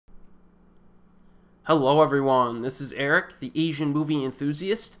Hello everyone, this is Erik, the Asian movie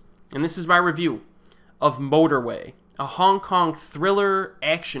enthusiast, and this is my review of Motorway, a Hong Kong thriller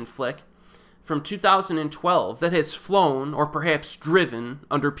action flick from 2012 that has flown, or perhaps driven,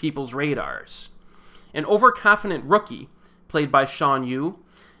 under people's radars. An overconfident rookie, played by Shawn Yue,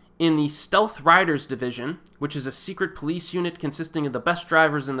 in the Steath Riders division, which is a secret police unit consisting of the best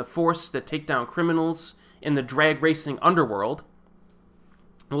drivers in the force that take down criminals in the drag racing underworld.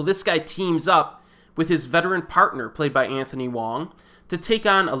 Well, this guy teams up with his veteran partner, played by Wong, to take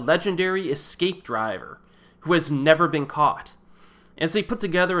on a legendary escape driver who has never been caught. As they put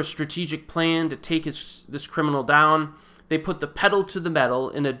together a strategic plan to take this criminal down, they put the pedal to the metal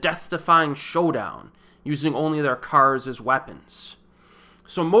in a death-defying showdown, using only their cars as weapons.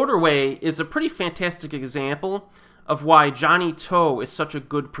 So Motorway is a pretty fantastic example of why Johnny To is such a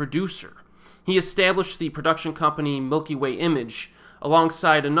good producer. He established the production company Milky Way Image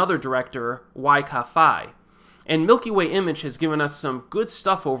alongside another director, Wai Ka-fai. And Milky Way Image has given us some good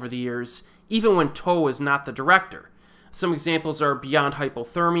stuff over the years, even when To is not the director. Some examples are Beyond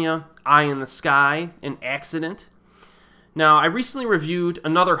Hypothermia, Eye in the Sky, and Accident. Now, I recently reviewed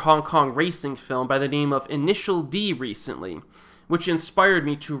another Hong Kong racing film by the name of Initial D recently, which inspired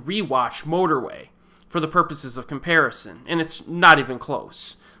me to rewatch Motorway for the purposes of comparison, and it's not even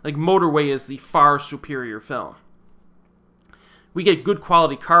close. Like, Motorway is the far superior film. We get good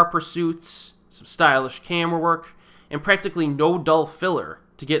quality car pursuits, some stylish camera work, and practically no dull filler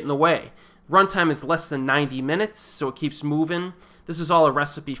to get in the way. Runtime is less than 90 minutes, so it keeps moving. This is all a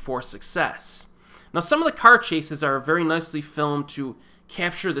recipe for success. Now, some of the car chases are very nicely filmed to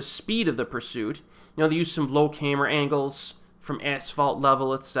capture the speed of the pursuit. You know, they use some low camera angles from asphalt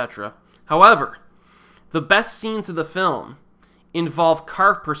level, etc. However, the best scenes of the film involve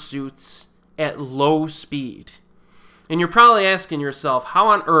car pursuits at low speed. And you're probably asking yourself, how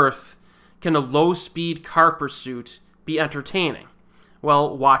on earth can a low-speed car pursuit be entertaining?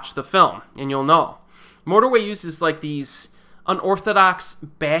 Well, watch the film, and you'll know. Motorway uses like these unorthodox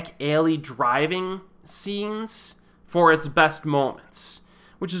back alley driving scenes for its best moments,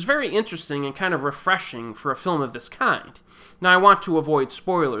 which is very interesting and kind of refreshing for a film of this kind. Now, I want to avoid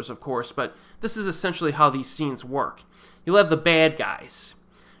spoilers, of course, but this is essentially how these scenes work. You'll have the bad guys,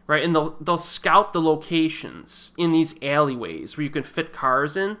 right, and they'll scout the locations in these alleyways where you can fit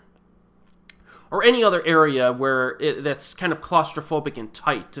cars in, or any other area where that's kind of claustrophobic and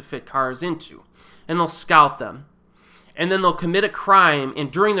tight to fit cars into. And they'll scout them. And then they'll commit a crime,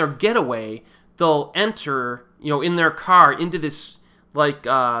 and during their getaway, they'll enter, in their car into this,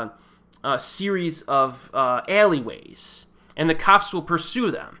 series of alleyways. And the cops will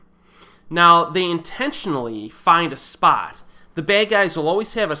pursue them. Now, they intentionally find a spot. The bad guys will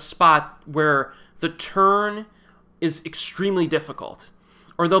always have a spot where the turn is extremely difficult,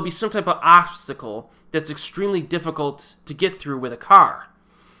 or there'll be some type of obstacle that's extremely difficult to get through with a car.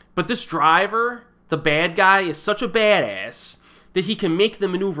 But this driver, the bad guy, is such a badass that he can make the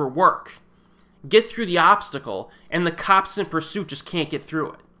maneuver work, get through the obstacle, and the cops in pursuit just can't get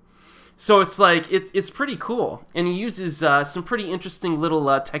through it. So it's like, it's pretty cool, and he uses some pretty interesting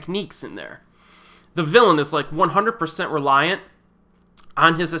little techniques in there. The villain is like 100% reliant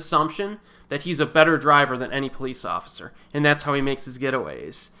on his assumption that he's a better driver than any police officer, and that's how he makes his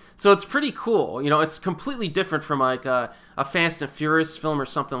getaways. So it's pretty cool. It's completely different from like a Fast and Furious film or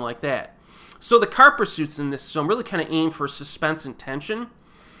something like that. So the car pursuits in this film really kind of aim for suspense and tension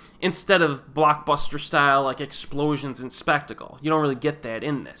instead of blockbuster style like explosions and spectacle. You don't really get that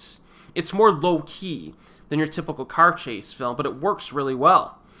in this. It's more low-key than your typical car chase film, but it works really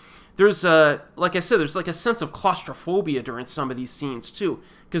well. There's like I said, there's like a sense of claustrophobia during some of these scenes too,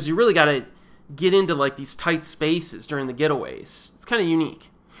 because you really got to get into like these tight spaces during the getaways. It's kind of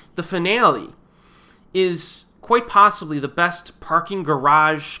unique. The finale is quite possibly the best parking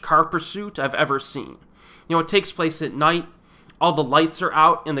garage car pursuit I've ever seen. It takes place at night. All the lights are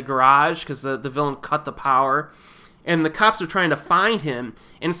out in the garage because the villain cut the power. And the cops are trying to find him,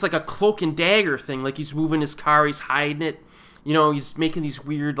 and it's like a cloak and dagger thing. Like he's moving his car, he's hiding it. He's making these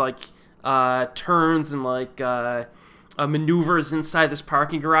weird, turns and, maneuvers inside this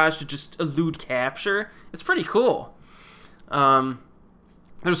parking garage to just elude capture. It's pretty cool.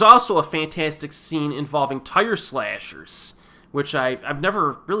 There's also a fantastic scene involving tire slashers, which I've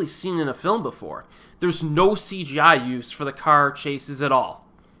never really seen in a film before. There's no CGI use for the car chases at all.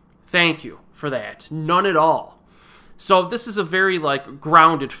 Thank you for that. None at all. So this is a very,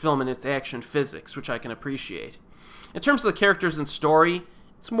 grounded film in its action physics, which I can appreciate. In terms of the characters and story,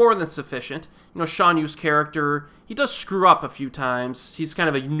 it's more than sufficient. Shawn Yue's character, he does screw up a few times. He's kind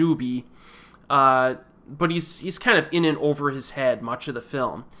of a newbie. but he's kind of in and over his head much of the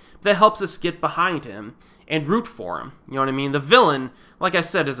film. That helps us get behind him and root for him. You know what I mean? The villain, like I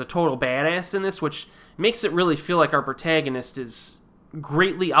said, is a total badass in this, which makes it really feel like our protagonist is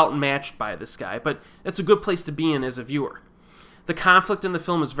greatly outmatched by this guy, but it's a good place to be in as a viewer. The conflict in the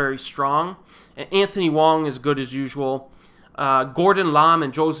film is very strong. Anthony Wong is good as usual. Gordon Lam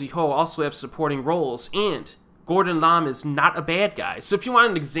and Josie Ho also have supporting roles, and Gordon Lam is not a bad guy. So if you want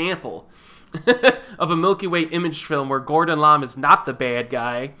an example of a Milky Way image film where Gordon Lam is not the bad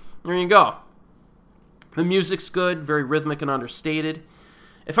guy, there you go. The music's good, very rhythmic and understated.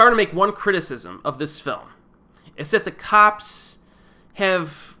 If I were to make one criticism of this film, it's that the cops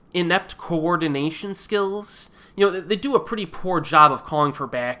have inept coordination skills. You know, they do a pretty poor job of calling for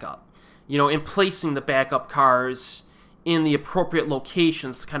backup, you know, and placing the backup cars in the appropriate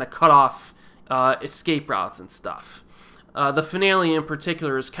locations to kind of cut off escape routes and stuff. The finale in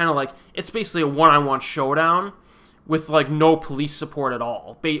particular is kind of like, it's basically a one-on-one showdown with like no police support at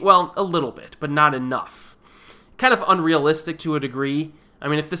all. Well, a little bit, but not enough. Kind of unrealistic to a degree. I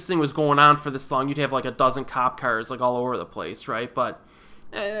mean, if this thing was going on for this long, you'd have like a dozen cop cars like all over the place, right? But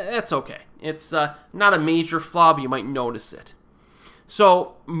that's okay. It's not a major flaw, but you might notice it.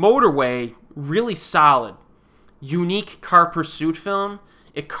 So, Motorway, really solid, unique car pursuit film.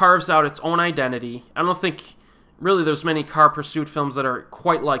 It carves out its own identity. I don't think really there's many car pursuit films that are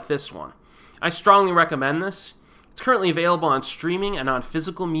quite like this one. I strongly recommend this. It's currently available on streaming and on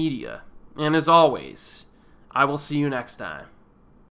physical media. And as always, I will see you next time.